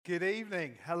Good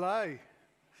evening. Hello.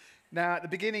 Now, at the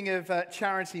beginning of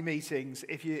charity meetings,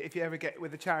 if you ever get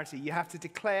with a charity, you have to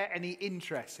declare any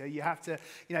interest. So you have to,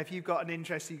 if you've got an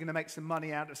interest, you're going to make some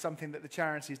money out of something that the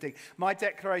charity is doing. My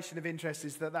declaration of interest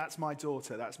is that that's my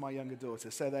daughter. That's my younger daughter.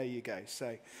 So there you go.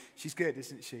 So she's good,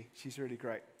 isn't she? She's really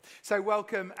great. So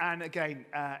welcome, and again,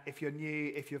 if you're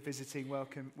new, if you're visiting,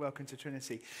 welcome to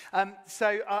Trinity.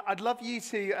 I'd love you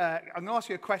to, I'm going to ask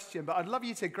you a question, but I'd love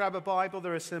you to grab a Bible.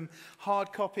 There are some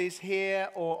hard copies here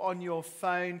or on your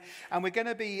phone, and we're going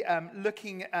to be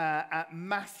looking at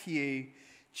Matthew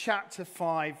chapter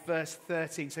 5, verse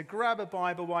 13. So grab a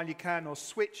Bible while you can, or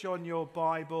switch on your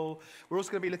Bible. We're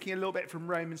also going to be looking a little bit from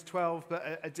Romans 12,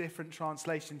 but a different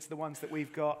translation to the ones that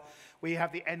we've got. We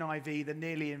have the NIV, the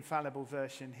nearly infallible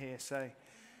version here. So,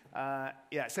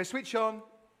 so switch on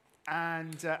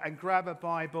and grab a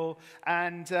Bible,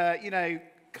 and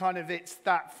it's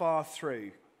that far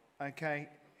through. Okay,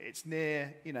 it's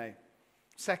near,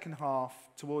 second half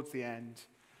towards the end.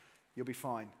 You'll be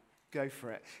fine. Go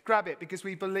for it. Grab it, because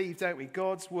we believe, don't we?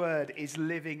 God's word is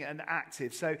living and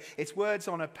active. So it's words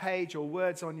on a page or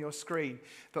words on your screen.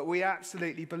 But we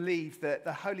absolutely believe that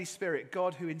the Holy Spirit,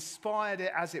 God who inspired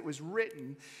it as it was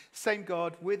written, same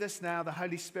God with us now, the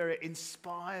Holy Spirit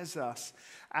inspires us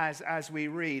as we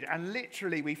read. And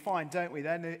literally we find, don't we,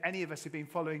 that any of us who've been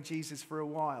following Jesus for a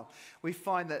while, we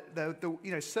find that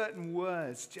the certain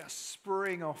words just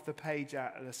spring off the page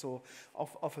at us or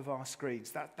off of our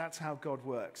screens. That's how God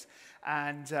works.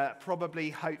 And probably,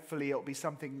 hopefully, it'll be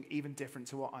something even different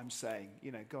to what I'm saying.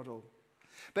 God will.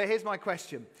 But here's my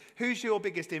question. Who's your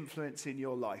biggest influence in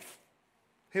your life?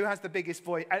 Who has the biggest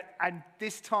voice? And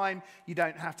this time, you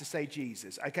don't have to say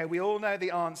Jesus. Okay, we all know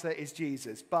the answer is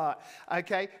Jesus. But,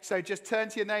 okay, so just turn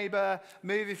to your neighbor,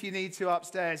 move if you need to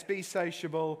upstairs, be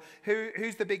sociable.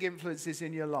 Who's the big influences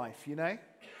in your life,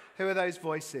 Who are those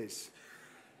voices?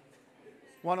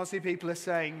 One or two people are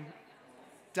saying,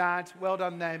 Dad, well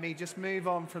done, Naomi. Just move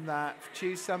on from that.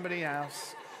 Choose somebody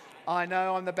else. I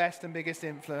know I'm the best and biggest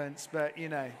influence, but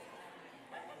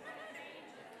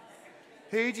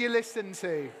Who do you listen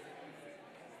to?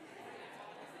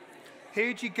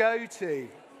 Who do you go to?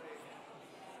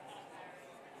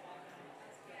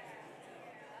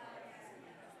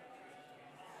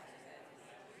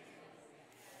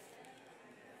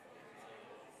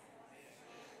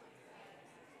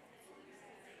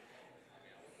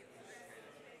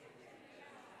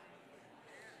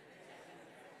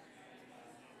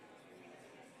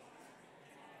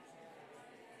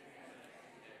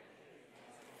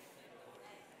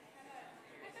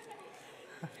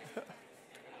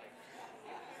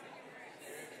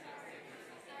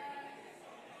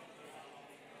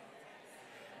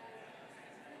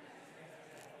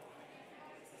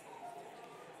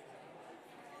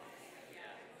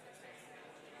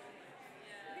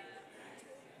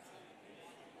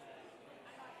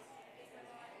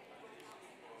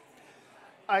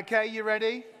 Okay, you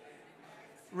ready?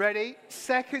 Ready?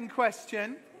 Second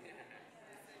question.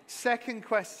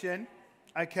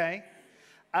 Okay.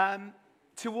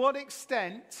 To what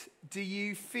extent do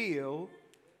you feel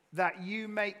that you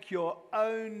make your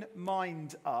own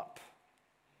mind up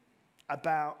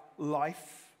about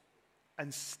life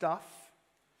and stuff?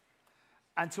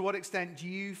 And to what extent do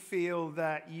you feel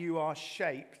that you are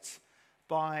shaped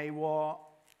by what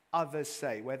others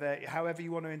say, however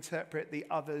you want to interpret the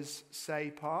others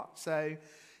say part? So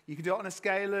you can do it on a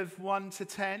scale of 1 to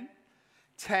 10.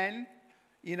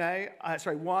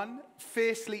 1,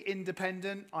 fiercely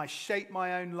independent. I shape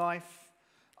my own life.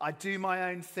 I do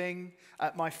my own thing.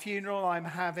 At my funeral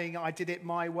I did it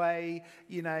my way,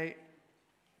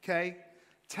 Okay.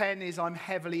 10 is I'm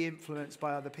heavily influenced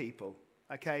by other people.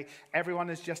 Okay. Everyone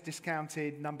has just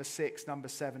discounted number 6, number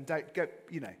 7. Don't go,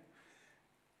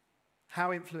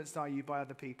 How influenced are you by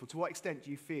other people? To what extent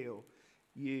do you feel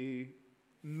you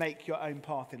make your own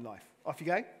path in life? Off you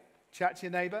go. Chat to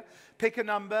your neighbor. Pick a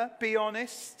number. Be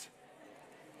honest.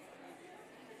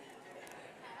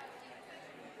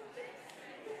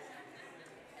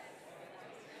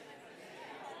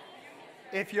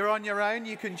 If you're on your own,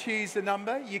 you can choose the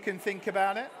number. You can think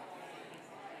about it.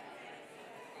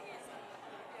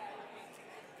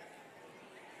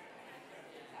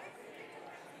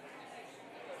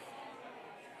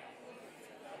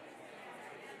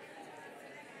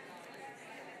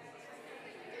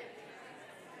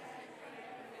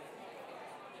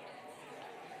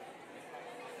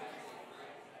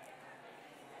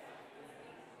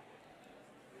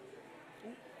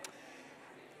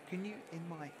 Can you, in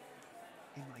my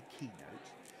keynote,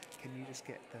 can you just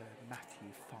get the Matthew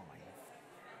 5?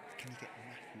 Can you get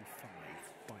Matthew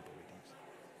 5 Bible readings?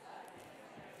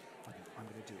 I'm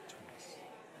going to do it twice.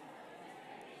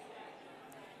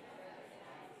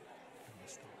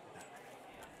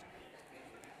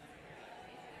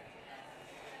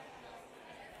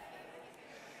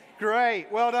 Great,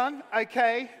 well done.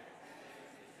 Okay.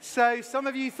 So some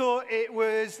of you thought it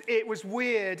was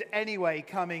weird anyway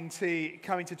coming to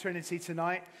Trinity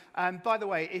tonight. And by the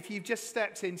way, if you've just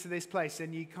stepped into this place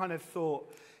and you kind of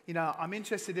thought, you know, I'm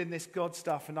interested in this God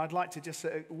stuff and I'd like to just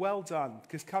well done,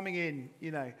 because coming in,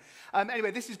 you know. Anyway,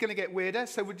 this is going to get weirder.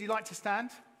 So would you like to stand?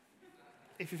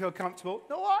 If you feel comfortable.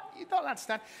 No, what? You're not allowed to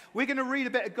stand. We're going to read a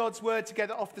bit of God's word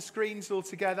together off the screens all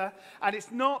together. And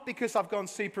it's not because I've gone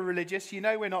super religious. You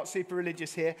know we're not super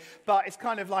religious here. But it's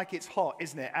kind of like it's hot,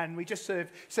 isn't it? And we just sort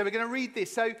of... So we're going to read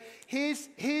this. So here's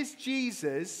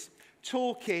Jesus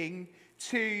talking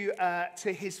to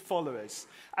his followers.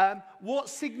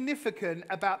 What's significant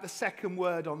about the second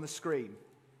word on the screen?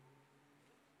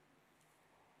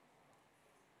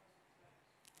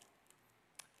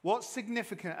 What's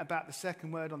significant about the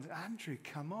second word on... Andrew,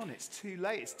 come on, it's too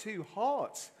late, it's too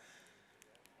hot.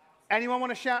 Anyone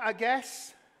want to shout a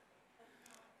guess?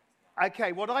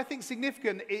 Okay, what I think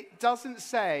significant, it doesn't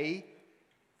say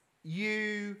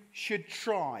you should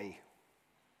try.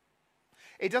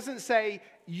 It doesn't say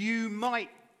you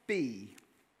might be.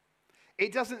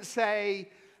 It doesn't say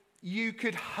you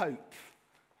could hope.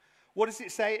 What does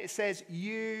it say? It says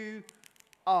you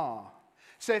are.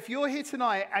 So if you're here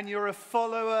tonight and you're a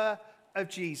follower of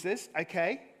Jesus,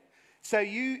 okay, so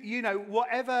you know,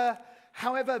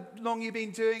 however long you've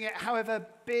been doing it, however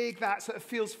big that sort of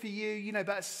feels for you, you know,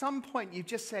 but at some point you've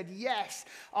just said, yes,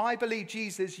 I believe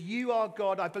Jesus, you are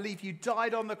God. I believe you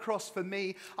died on the cross for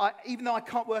me. Even though I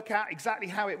can't work out exactly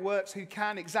how it works, who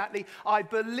can exactly, I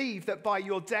believe that by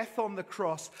your death on the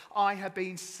cross, I have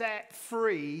been set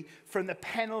free from the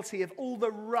penalty of all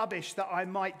the rubbish that I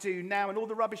might do now and all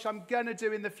the rubbish I'm going to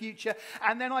do in the future.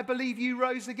 And then I believe you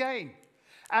rose again.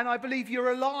 And I believe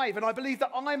you're alive, and I believe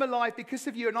that I'm alive because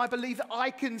of you, and I believe that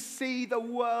I can see the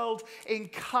world in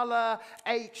color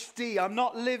HD. I'm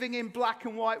not living in black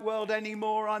and white world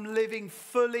anymore. I'm living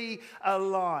fully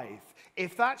alive.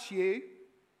 If that's you,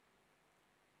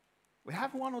 we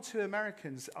have one or two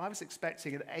Americans. I was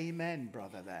expecting an amen,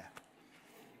 brother, there.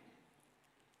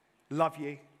 Love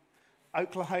you.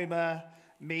 Oklahoma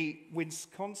meet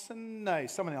Wisconsin? No,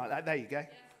 something like that. There you go.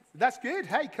 That's good.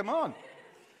 Hey, come on.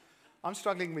 I'm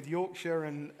struggling with Yorkshire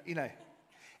and, you know.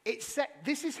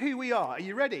 This is who we are. Are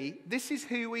you ready? This is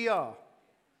who we are.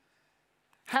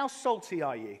 How salty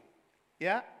are you?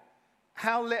 Yeah?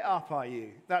 How lit up are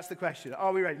you? That's the question.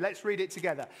 Are we ready? Let's read it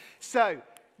together. So,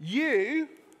 you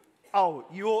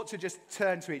ought to just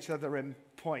turn to each other and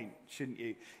point, shouldn't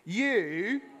you?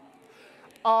 You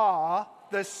are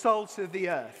the salt of the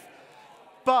earth.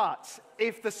 But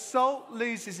if the salt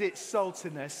loses its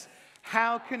saltiness,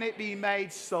 how can it be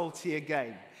made salty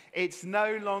again? It's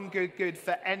no longer good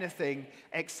for anything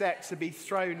except to be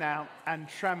thrown out and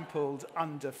trampled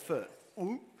underfoot.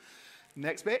 Ooh.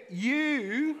 Next bit.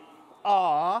 You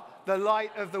are the light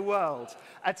of the world.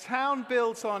 A town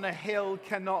built on a hill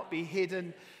cannot be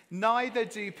hidden. Neither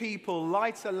do people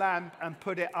light a lamp and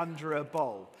put it under a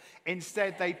bowl.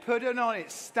 Instead, they put it on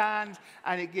its stand,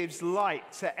 and it gives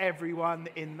light to everyone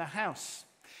in the house.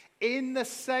 In the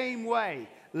same way,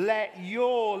 let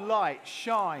your light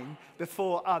shine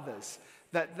before others,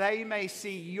 that they may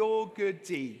see your good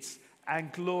deeds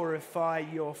and glorify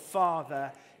your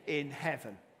Father in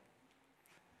heaven.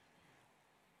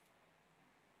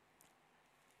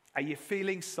 Are you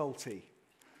feeling salty?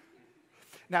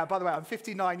 Now, by the way, I'm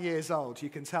 59 years old. You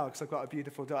can tell because I've got a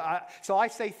beautiful daughter. So I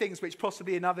say things which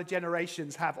possibly in other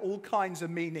generations have all kinds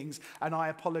of meanings, and I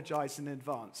apologize in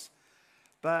advance.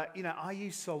 But, you know, are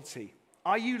you salty?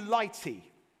 Are you lighty?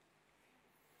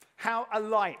 How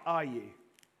alight are you?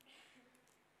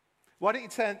 Why don't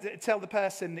you tell the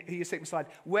person who you're sitting beside,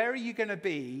 where are you going to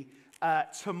be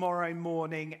tomorrow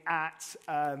morning at,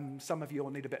 some of you all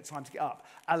need a bit of time to get up,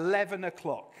 11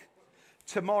 o'clock.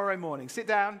 Tomorrow morning. Sit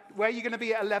down. Where are you going to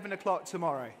be at 11 o'clock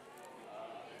tomorrow?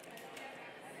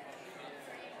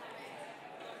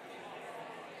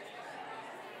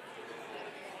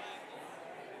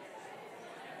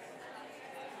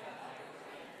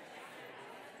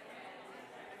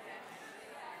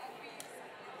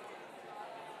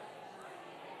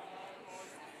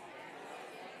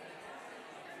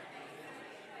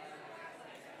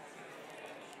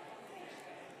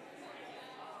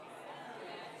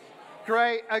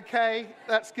 Great, okay,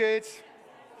 that's good.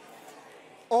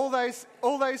 All those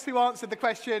who answered the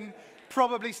question,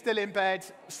 probably still in bed.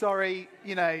 Sorry,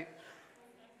 you know,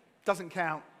 doesn't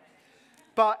count.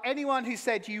 But anyone who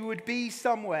said you would be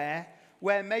somewhere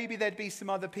where maybe there'd be some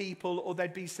other people or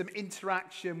there'd be some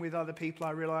interaction with other people,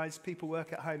 I realize people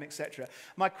work at home, etc.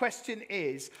 My question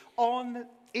is,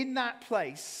 in that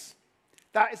place,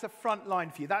 That is a front line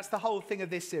for you. That's the whole thing of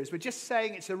this series. We're just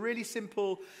saying it's a really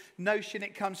simple notion.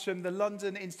 It comes from the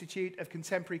London Institute of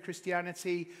Contemporary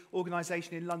Christianity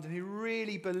organisation in London, who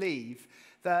really believe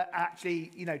that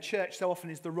actually, church so often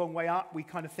is the wrong way up. We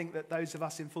kind of think that those of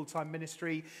us in full-time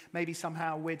ministry, maybe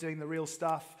somehow we're doing the real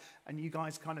stuff and you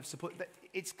guys kind of support.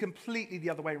 It's completely the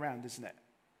other way around, isn't it?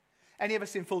 Any of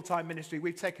us in full-time ministry,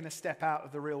 we've taken a step out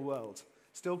of the real world.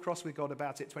 Still cross with God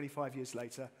about it 25 years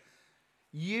later.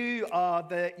 You're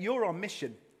on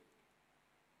mission.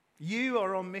 You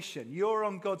are on mission. You're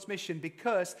on God's mission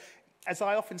because, as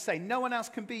I often say, no one else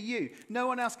can be you. No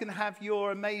one else can have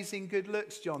your amazing good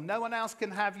looks, John. No one else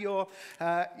can have your,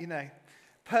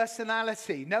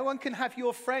 personality. No one can have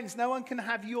your friends. No one can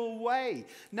have your way.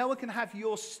 No one can have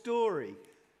your story.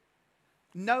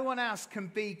 No one else can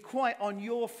be quite on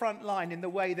your front line in the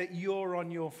way that you're on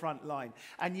your front line.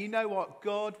 And you know what?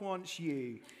 God wants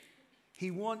you. He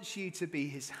wants you to be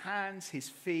his hands, his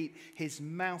feet, his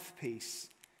mouthpiece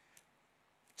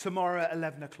tomorrow at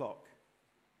 11 o'clock.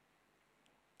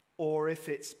 Or if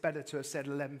it's better to have said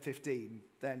 11:15,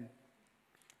 then,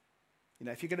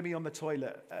 if you're going to be on the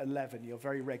toilet at 11, you're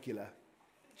very regular.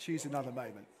 Choose another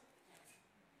moment.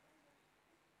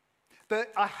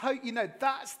 But I hope you know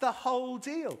that's the whole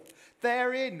deal.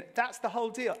 That's the whole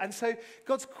deal. And so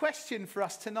God's question for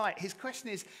us tonight, his question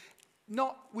is,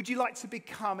 not, would you like to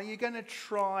become? Are you going to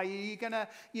try? Are you going to,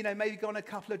 maybe go on a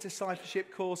couple of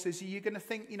discipleship courses? Are you going to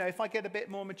think, if I get a bit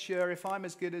more mature, if I'm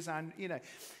as good as Anne,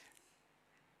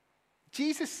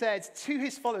 Jesus said to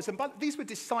his followers, and these were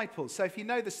disciples. So if you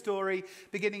know the story,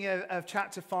 beginning of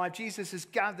chapter 5, Jesus has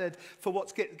gathered for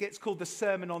what gets called the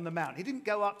Sermon on the Mount. He didn't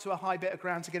go up to a high bit of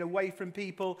ground to get away from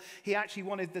people. He actually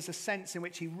there's a sense in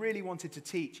which he really wanted to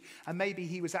teach. And maybe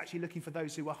he was actually looking for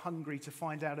those who were hungry to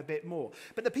find out a bit more.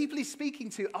 But the people he's speaking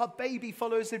to are baby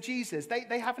followers of Jesus.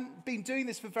 They haven't been doing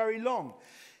this for very long.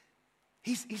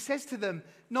 He says to them,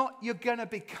 not you're going to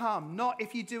become, not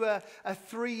if you do a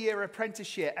 3-year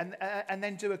apprenticeship and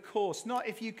then do a course, not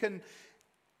if you can.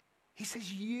 He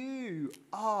says, you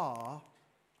are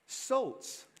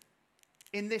salt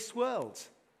in this world.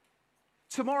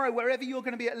 Tomorrow, wherever you're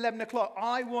going to be at 11 o'clock,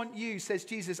 I want you, says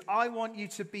Jesus, I want you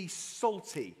to be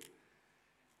salty.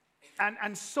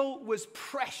 And salt was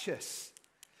precious.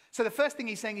 So the first thing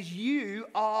he's saying is you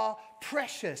are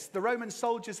precious. The Roman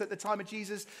soldiers at the time of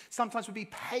Jesus sometimes would be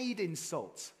paid in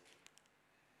salt.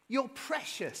 You're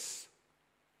precious.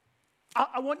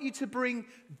 I want you to bring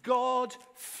God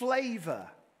flavor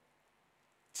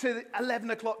to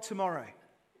 11 o'clock tomorrow.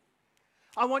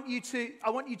 I want you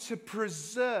to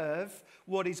preserve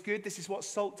what is good. This is what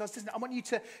salt does, doesn't it? I want you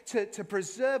to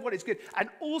preserve what is good. And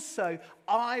also,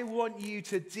 I want you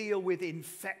to deal with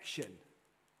infection.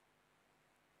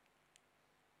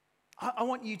 I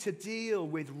want you to deal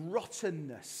with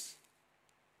rottenness.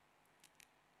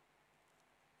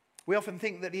 We often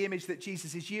think that the image that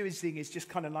Jesus is using is just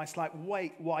kind of nice, like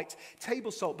white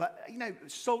table salt, but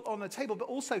salt on the table, but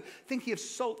also thinking of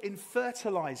salt in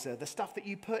fertilizer, the stuff that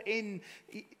you put in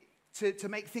to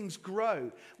make things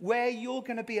grow. Where you're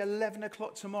going to be 11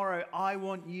 o'clock tomorrow, I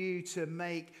want you to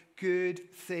make good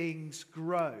things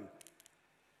grow.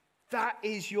 That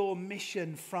is your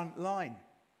mission front line.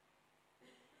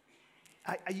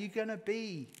 Are you going to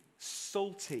be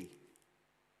salty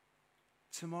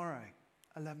tomorrow,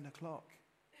 11 o'clock?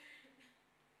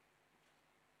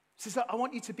 He says, I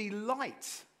want you to be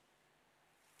light.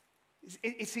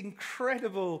 It's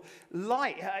incredible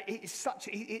light.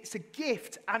 It's a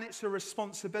gift and it's a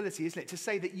responsibility, isn't it? To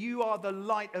say that you are the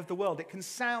light of the world. It can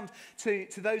sound to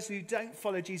those who don't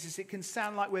follow Jesus, it can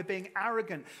sound like we're being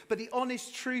arrogant. But the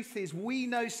honest truth is we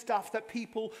know stuff that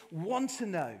people want to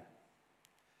know.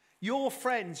 Your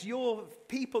friends, your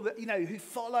people that who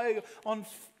follow on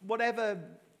whatever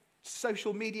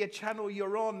social media channel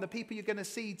you're on, the people you're going to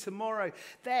see tomorrow,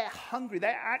 they're hungry.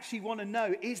 They actually want to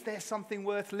know, is there something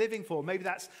worth living for? Maybe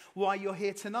that's why you're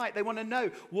here tonight. They want to know,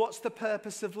 what's the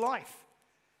purpose of life?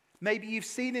 Maybe you've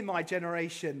seen in my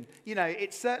generation,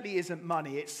 it certainly isn't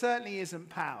money. It certainly isn't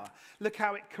power. Look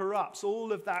how it corrupts,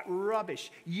 all of that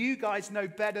rubbish. You guys know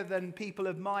better than people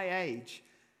of my age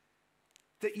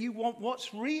that you want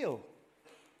what's real.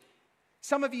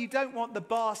 Some of you don't want the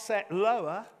bar set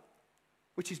lower,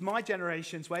 which is my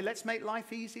generation's way. Let's make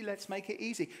life easy. Let's make it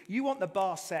easy. You want the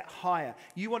bar set higher.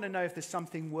 You want to know if there's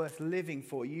something worth living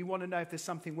for. You want to know if there's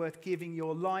something worth giving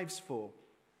your lives for.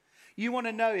 You want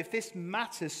to know if this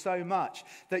matters so much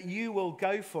that you will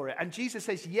go for it. And Jesus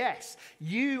says, yes,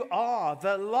 you are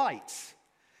the light.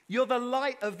 You're the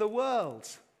light of the world.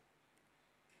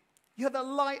 You're the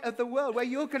light of the world. Where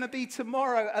you're going to be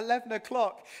tomorrow at 11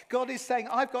 o'clock, God is saying,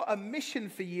 I've got a mission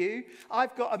for you.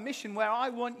 I've got a mission where I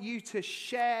want you to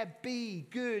share, be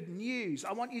good news.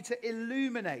 I want you to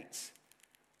illuminate.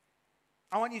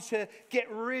 I want you to get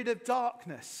rid of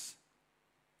darkness.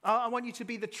 I want you to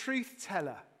be the truth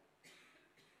teller.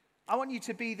 I want you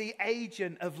to be the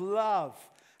agent of love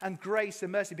and grace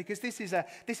and mercy, because this is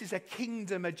a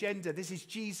kingdom agenda. This is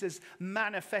Jesus'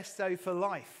 manifesto for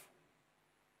life.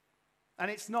 And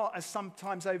it's not, as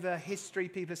sometimes over history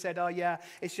people have said, oh yeah,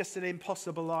 it's just an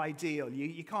impossible ideal.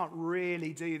 You can't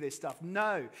really do this stuff.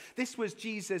 No, this was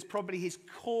Jesus, probably his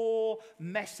core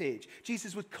message.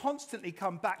 Jesus would constantly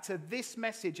come back to this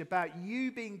message about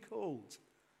you being called.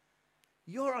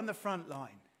 You're on the front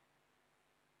line.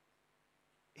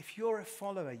 If you're a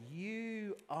follower,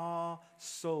 you are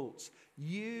salt.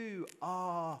 You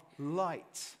are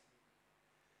light.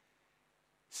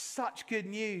 Such good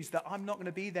news that I'm not going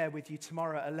to be there with you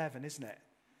tomorrow at 11, isn't it?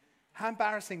 How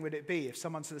embarrassing would it be if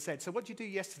someone sort of said, so what did you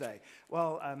do yesterday?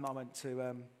 Well, I went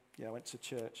to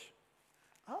church.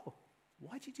 Oh,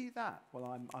 why did you do that? Well,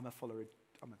 I'm a follower.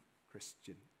 I'm a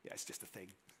Christian. Yeah, it's just a thing.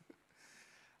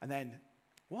 And then,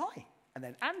 why? And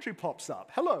then Andrew pops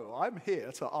up. Hello, I'm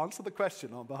here to answer the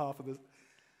question on behalf of the...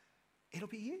 It'll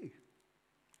be you.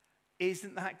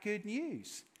 Isn't that good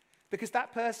news? Because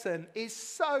that person is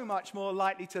so much more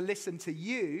likely to listen to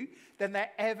you than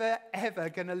they're ever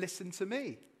going to listen to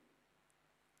me.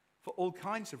 For all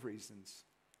kinds of reasons.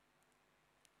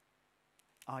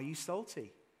 Are you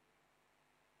salty?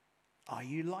 Are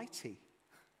you lighty?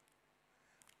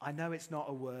 I know it's not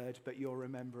a word, but you'll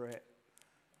remember it.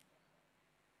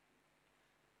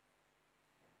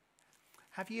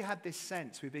 Have you had this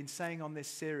sense, we've been saying on this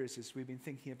series as we've been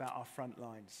thinking about our front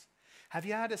lines, have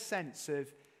you had a sense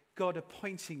of God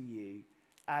appointing you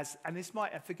as, and this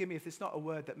might, forgive me if it's not a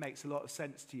word that makes a lot of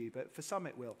sense to you, but for some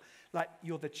it will, like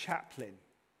you're the chaplain.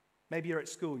 Maybe you're at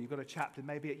school, you've got a chaplain.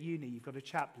 Maybe at uni, you've got a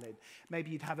chaplain.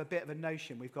 Maybe you'd have a bit of a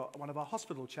notion. We've got one of our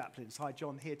hospital chaplains, hi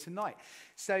John, here tonight.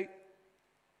 So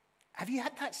have you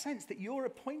had that sense that you're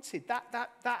appointed,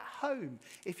 that home,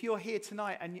 if you're here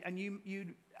tonight and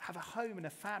you have a home and a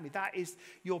family, that is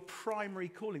your primary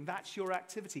calling, that's your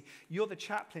activity. You're the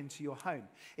chaplain to your home.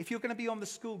 If you're going to be on the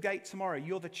school gate tomorrow,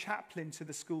 you're the chaplain to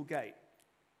the school gate.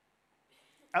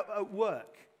 At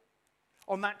work,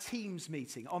 on that Teams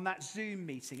meeting, on that Zoom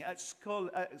meeting, at school,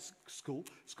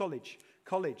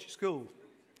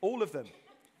 all of them.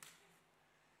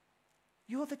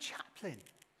 You're the chaplain.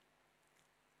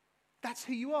 That's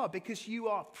who you are, because you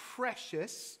are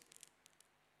precious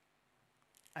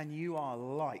and you are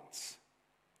light.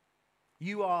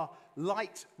 You are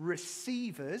light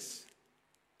receivers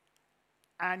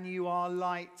and you are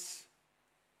light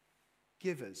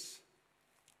givers.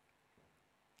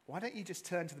 Why don't you just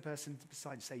turn to the person beside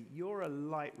you and say, you're a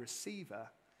light receiver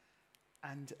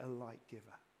and a light giver.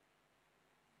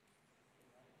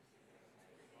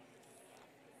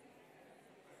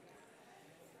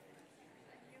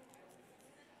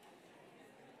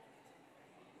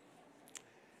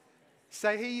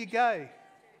 So here you go.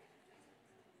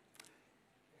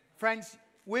 Friends,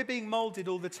 we're being molded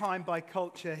all the time by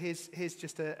culture. Here's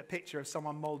just a picture of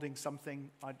someone molding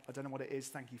something. I don't know what it is.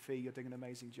 Thank you, Fee. You're doing an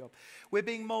amazing job. We're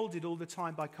being molded all the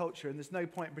time by culture, and there's no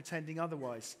point in pretending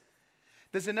otherwise.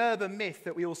 There's an urban myth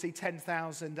that we all see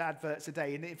 10,000 adverts a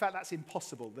day. And in fact, that's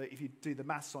impossible if you do the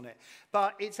maths on it.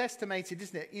 But it's estimated,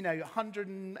 isn't it?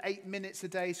 108 minutes a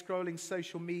day scrolling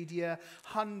social media,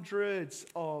 hundreds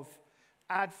of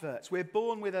adverts. We're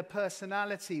born with a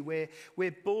personality. We're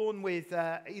born with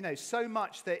so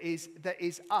much that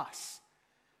is us.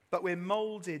 But we're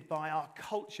molded by our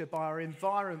culture, by our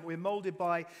environment. We're molded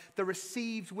by the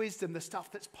received wisdom, the stuff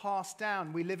that's passed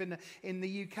down. We live in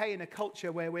the UK in a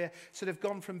culture where we're sort of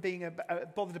gone from being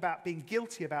bothered about being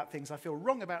guilty about things. I feel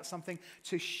wrong about something,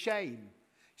 to shame.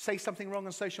 Say something wrong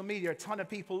on social media, a ton of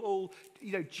people all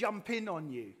jump in on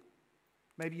you.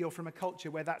 Maybe you're from a culture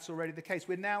where that's already the case.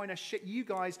 We're now in you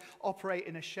guys operate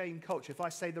in a shame culture. If I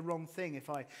say the wrong thing,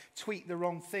 if I tweet the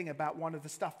wrong thing about one of the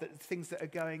things that are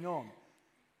going on.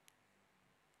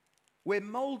 We're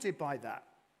molded by that.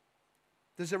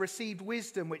 There's a received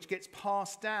wisdom which gets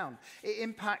passed down. It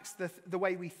impacts the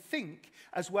way we think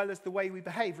as well as the way we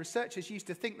behave. Researchers used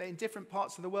to think that in different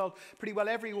parts of the world, pretty well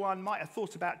everyone might have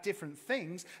thought about different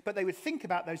things, but they would think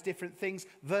about those different things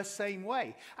the same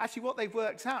way. Actually, what they've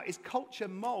worked out is culture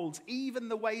molds even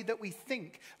the way that we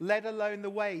think, let alone the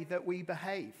way that we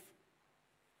behave.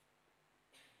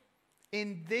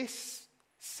 In this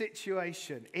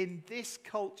situation, in this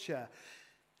culture,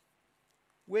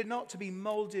 we're not to be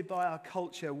molded by our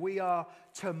culture. We are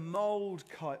to mold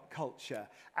culture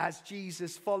as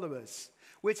Jesus followers.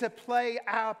 We're to play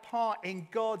our part in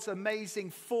God's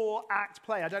amazing 4-act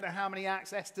play. I don't know how many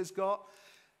acts Esther's got.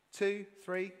 2,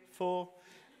 3, 4.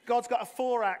 God's got a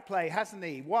 4-act play, hasn't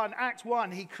he? Act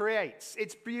 1, he creates.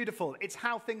 It's beautiful. It's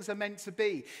how things are meant to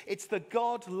be. It's the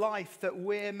God life that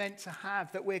we're meant to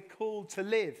have, that we're called to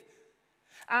live.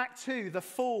 Act 2, the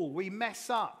fall, we mess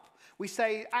up. We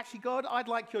say, actually, God, I'd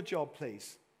like your job,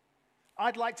 please.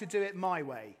 I'd like to do it my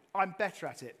way. I'm better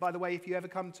at it. By the way, if you ever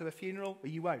come to a funeral,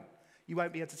 well, you won't. You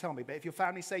won't be able to tell me. But if your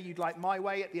family say you'd like my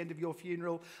way at the end of your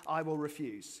funeral, I will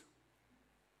refuse.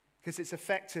 Because it's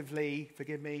effectively,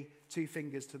 forgive me, 2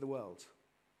 fingers to the world.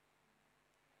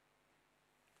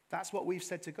 That's what we've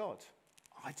said to God.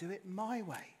 I do it my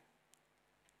way.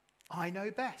 I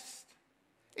know best.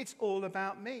 It's all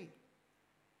about me.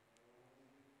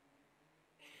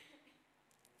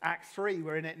 Act 3,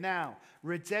 we're in it now.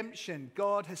 Redemption.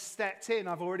 God has stepped in.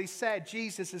 I've already said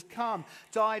Jesus has come,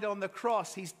 died on the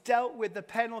cross. He's dealt with the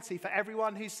penalty for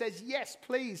everyone who says, yes,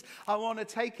 please, I want to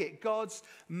take it. God's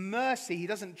mercy. He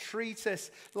doesn't treat us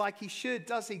like he should,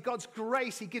 does he? God's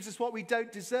grace. He gives us what we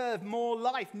don't deserve. More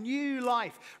life, new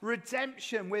life,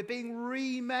 redemption. We're being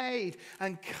remade.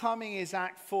 And coming is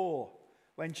Act 4,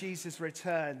 when Jesus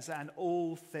returns and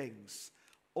all things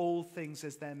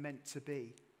as they're meant to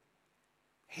be.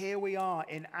 Here we are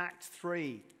in Act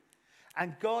 3.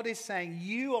 And God is saying,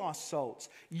 you are salt,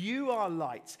 you are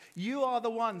light, you are the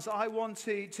ones I want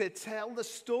to tell the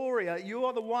story. You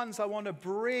are the ones I want to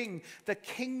bring the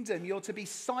kingdom. You're to be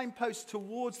signposts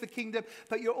towards the kingdom,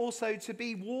 but you're also to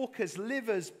be walkers,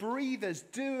 livers, breathers,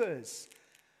 doers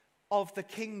of the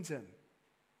kingdom.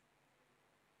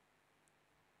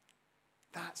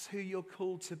 That's who you're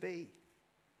called to be,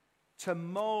 to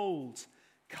mold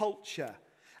culture.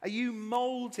 Are you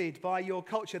molded by your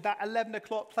culture? That 11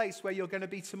 o'clock place where you're going to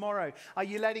be tomorrow. Are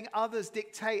you letting others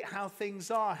dictate how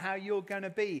things are, how you're going to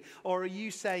be? Or are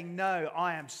you saying, no,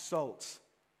 I am salt.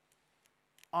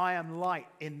 I am light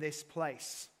in this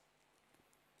place.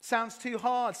 Sounds too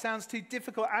hard, sounds too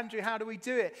difficult. Andrew, how do we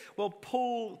do it? Well,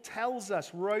 Paul tells us,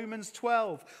 Romans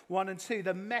 12, 1 and 2,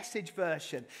 the Message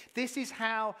version. This is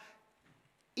how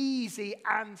easy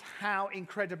and how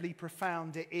incredibly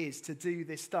profound it is to do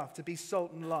this stuff, to be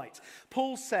salt and light.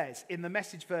 Paul says in the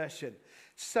Message version,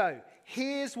 so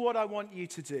here's what I want you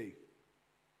to do.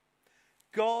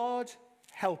 God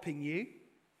helping you,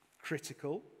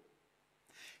 critical.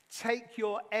 Take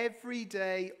your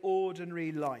everyday,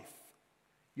 ordinary life.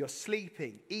 You're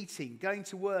sleeping, eating, going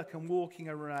to work and walking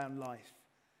around life.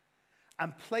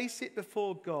 And place it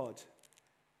before God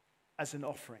as an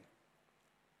offering.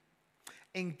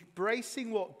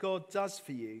 Embracing what God does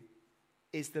for you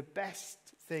is the best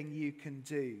thing you can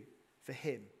do for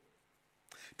him.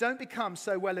 Don't become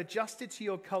so well adjusted to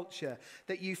your culture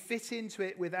that you fit into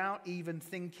it without even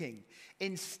thinking.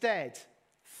 Instead,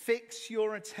 fix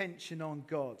your attention on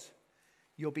God.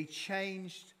 You'll be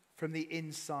changed from the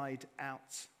inside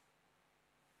out.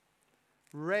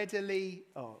 Readily,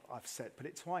 put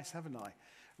it twice, haven't I?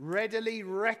 Readily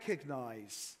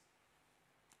recognize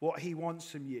what he wants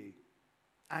from you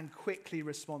and quickly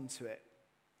respond to it.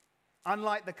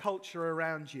 Unlike the culture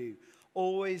around you,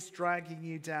 always dragging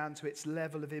you down to its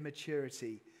level of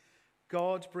immaturity,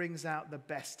 God brings out the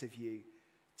best of you,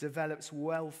 develops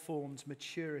well-formed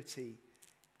maturity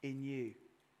in you.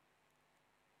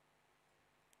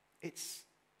 It's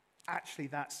actually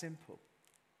that simple.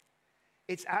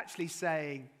 It's actually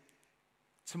saying,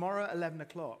 tomorrow at 11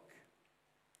 o'clock,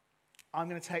 I'm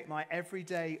going to take my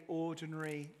everyday,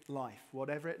 ordinary life,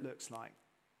 whatever it looks like,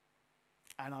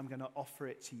 and I'm going to offer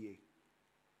it to you.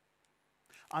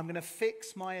 I'm going to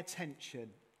fix my attention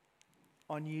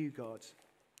on you, God,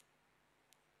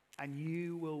 and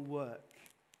you will work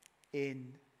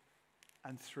in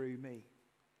and through me.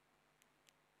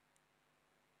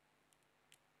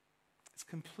 It's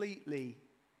completely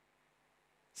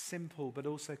simple, but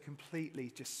also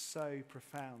completely just so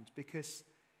profound, because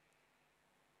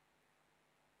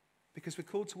we're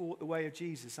called to walk the way of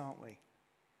Jesus, aren't we?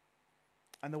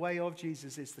 And the way of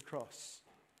Jesus is the cross.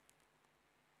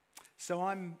 So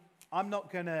I'm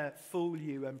not going to fool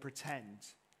you and pretend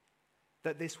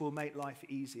that this will make life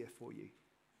easier for you.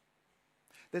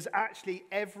 There's actually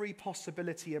every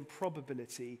possibility and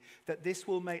probability that this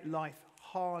will make life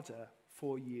harder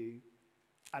for you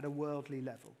at a worldly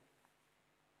level.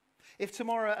 If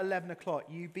tomorrow at 11 o'clock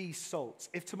you be salt,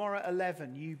 if tomorrow at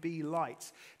 11 you be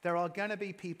light, there are going to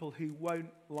be people who won't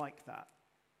like that.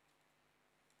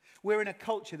 We're in a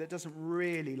culture that doesn't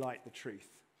really like the truth.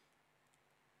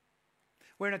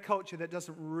 We're in a culture that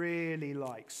doesn't really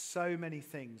like so many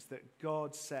things that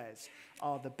God says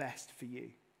are the best for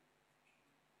you.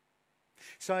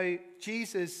 So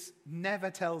Jesus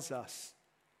never tells us,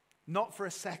 not for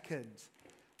a second,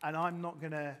 and I'm not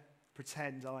going to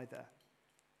pretend either,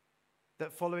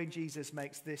 that following Jesus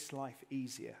makes this life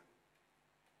easier.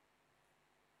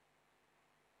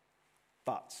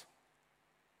 But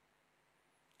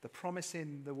the promise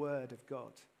in the Word of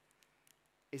God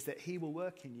is that He will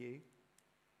work in you,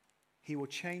 He will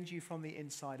change you from the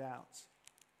inside out,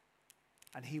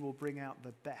 and He will bring out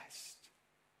the best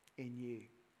in you.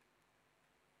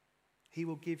 He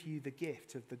will give you the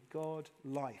gift of the God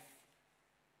life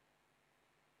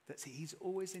that He's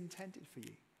always intended for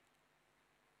you.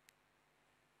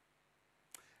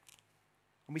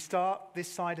 And we start this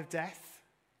side of death,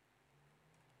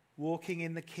 walking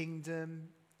in the kingdom,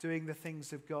 doing the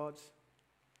things of God.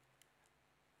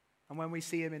 And when we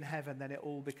see Him in heaven, then it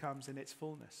all becomes in its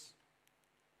fullness.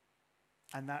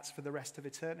 And that's for the rest of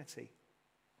eternity.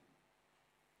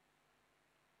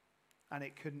 And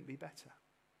it couldn't be better.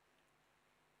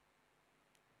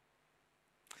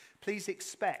 Please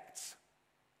expect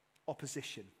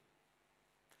opposition.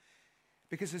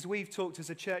 Because as we've talked as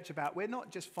a church about, we're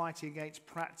not just fighting against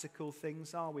practical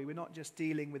things, are we? We're not just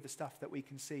dealing with the stuff that we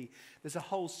can see. There's a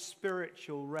whole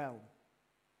spiritual realm.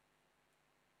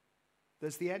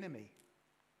 There's the enemy.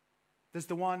 There's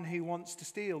the one who wants to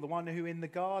steal, the one who in the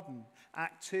garden,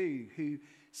 Act 2, who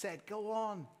said, go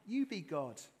on, you be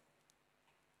God.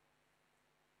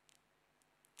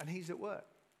 And he's at work.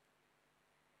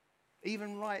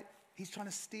 Even right, he's trying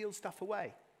to steal stuff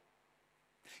away.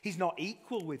 He's not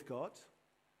equal with God.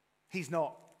 He's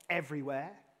not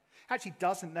everywhere. Actually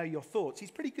doesn't know your thoughts.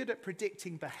 He's pretty good at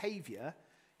predicting behavior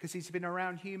because he's been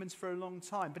around humans for a long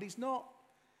time. But he's not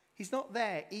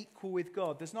there equal with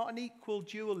God. There's not an equal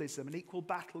dualism, an equal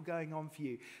battle going on for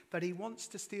you. But he wants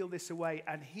to steal this away,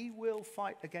 and he will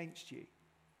fight against you.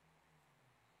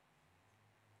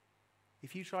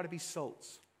 If you try to be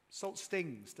salt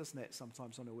stings, doesn't it,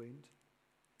 sometimes on a wound?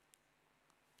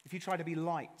 If you try to be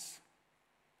light,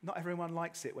 not everyone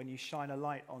likes it when you shine a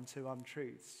light onto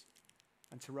untruths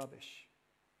and to rubbish.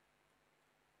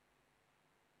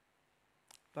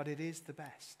 But it is the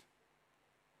best.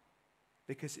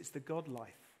 Because it's the God life.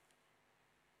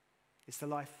 It's the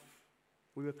life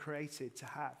we were created to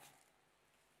have.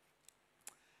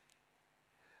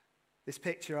 This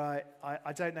picture, I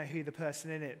don't know who the person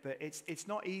in it, but it's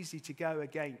not easy to go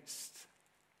against.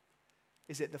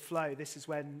 Is it the flow? This is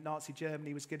when Nazi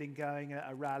Germany was getting going at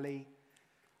a rally.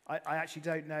 I actually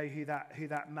don't know who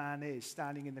that man is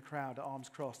standing in the crowd, arms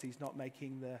crossed. He's not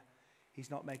making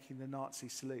the Nazi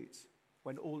salute.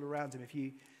 When all around him, if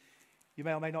you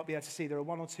may or may not be able to see, there are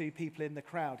one or two people in the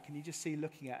crowd. Can you just see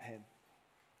looking at him?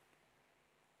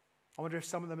 I wonder if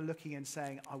some of them are looking and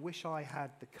saying, I wish I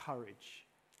had the courage.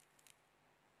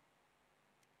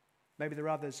 Maybe there are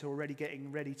others who are already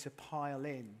getting ready to pile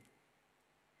in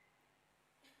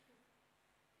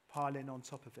on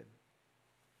top of him.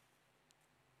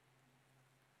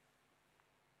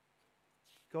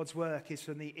 God's work is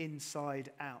from the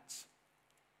inside out.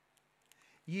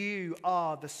 You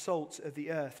are the salt of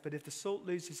the earth, but if the salt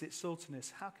loses its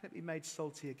saltiness, how can it be made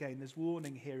salty again? There's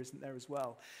warning here, isn't there, as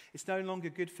well? It's no longer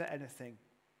good for anything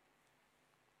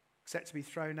except to be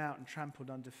thrown out and trampled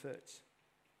underfoot.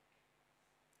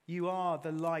 You are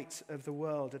the light of the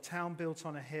world. A town built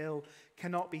on a hill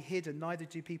cannot be hidden. Neither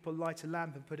do people light a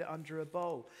lamp and put it under a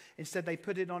bowl. Instead, they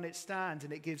put it on its stand,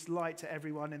 and it gives light to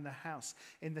everyone in the house.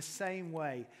 In the same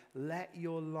way, let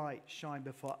your light shine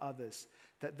before others,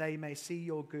 that they may see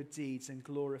your good deeds and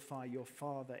glorify your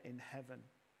Father in heaven.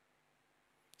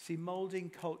 See,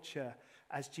 moulding culture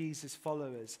as Jesus'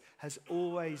 followers has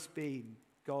always been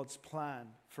God's plan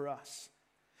for us.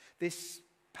 This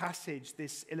passage,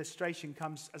 this illustration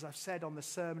comes, as I've said, on the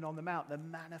Sermon on the Mount, the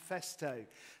manifesto,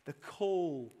 the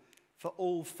call for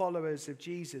all followers of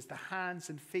Jesus, the hands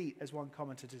and feet, as one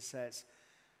commentator says,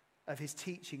 of his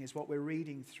teaching is what we're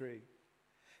reading through.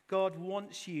 God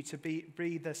wants you to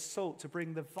be the salt, to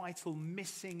bring the vital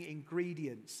missing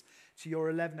ingredients to your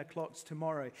 11 o'clock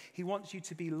tomorrow. He wants you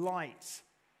to be light,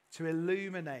 to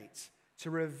illuminate, to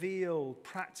reveal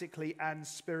practically and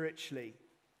spiritually.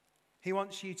 He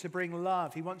wants you to bring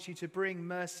love. He wants you to bring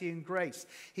mercy and grace.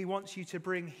 He wants you to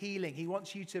bring healing. He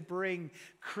wants you to bring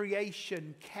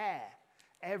creation care,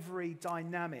 every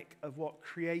dynamic of what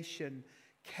creation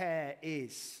care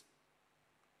is.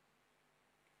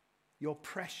 You're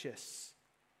precious.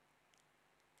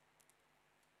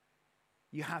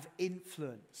 You have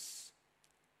influence.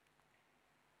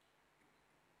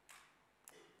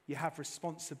 You have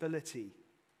responsibility.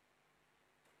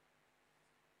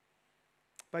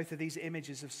 Both of these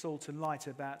images of salt and light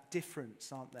are about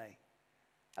difference, aren't they?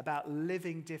 About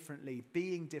living differently,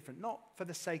 being different, not for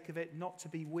the sake of it, not to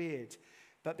be weird,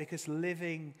 but because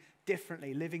living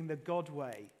differently, living the God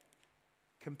way,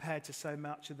 compared to so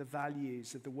much of the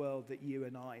values of the world that you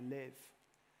and I live.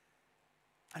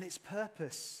 And its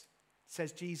purpose,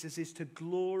 says Jesus, is to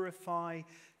glorify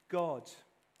God,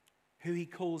 who he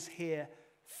calls here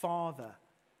Father,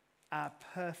 our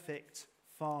perfect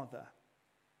Father.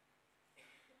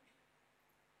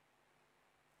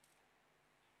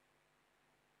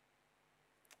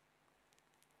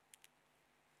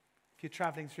 If you're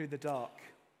traveling through the dark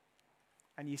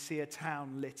and you see a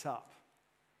town lit up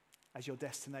as your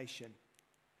destination,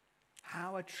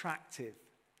 how attractive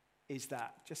is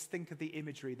that? Just think of the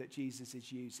imagery that Jesus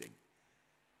is using.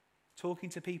 Talking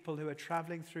to people who are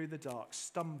traveling through the dark,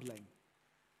 stumbling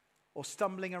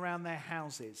around their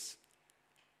houses,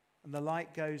 and the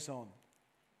light goes on.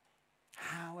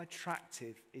 How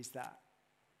attractive is that?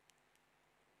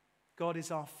 God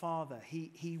is our Father.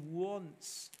 He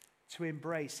wants to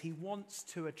embrace. He wants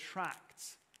to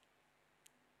attract.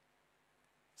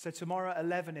 So tomorrow at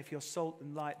 11, if you're salt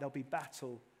and light, there'll be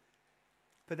battle.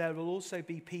 But there will also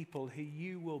be people who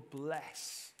you will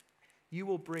bless. You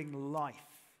will bring life.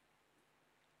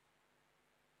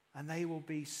 And they will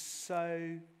be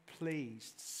so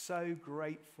pleased, so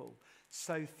grateful,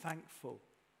 so thankful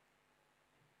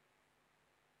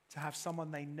to have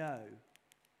someone they know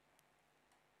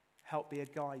help be a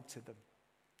guide to them.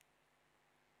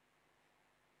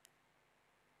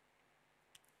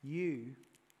 You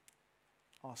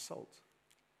are salt.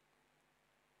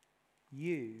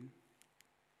 You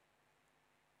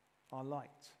are light.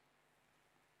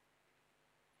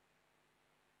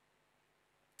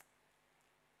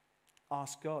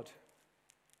 Ask God.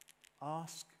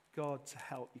 Ask God to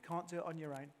help. You can't do it on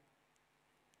your own.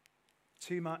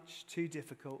 Too much, too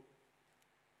difficult.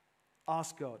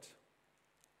 Ask God.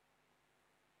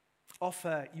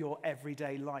 Offer your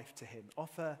everyday life to him.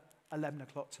 Offer 11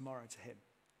 o'clock tomorrow to him.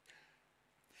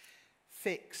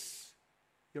 Fix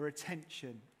your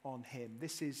attention on him.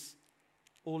 This is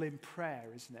all in prayer,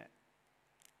 isn't it?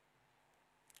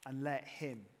 And let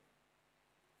him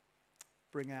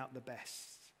bring out the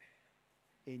best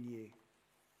in you.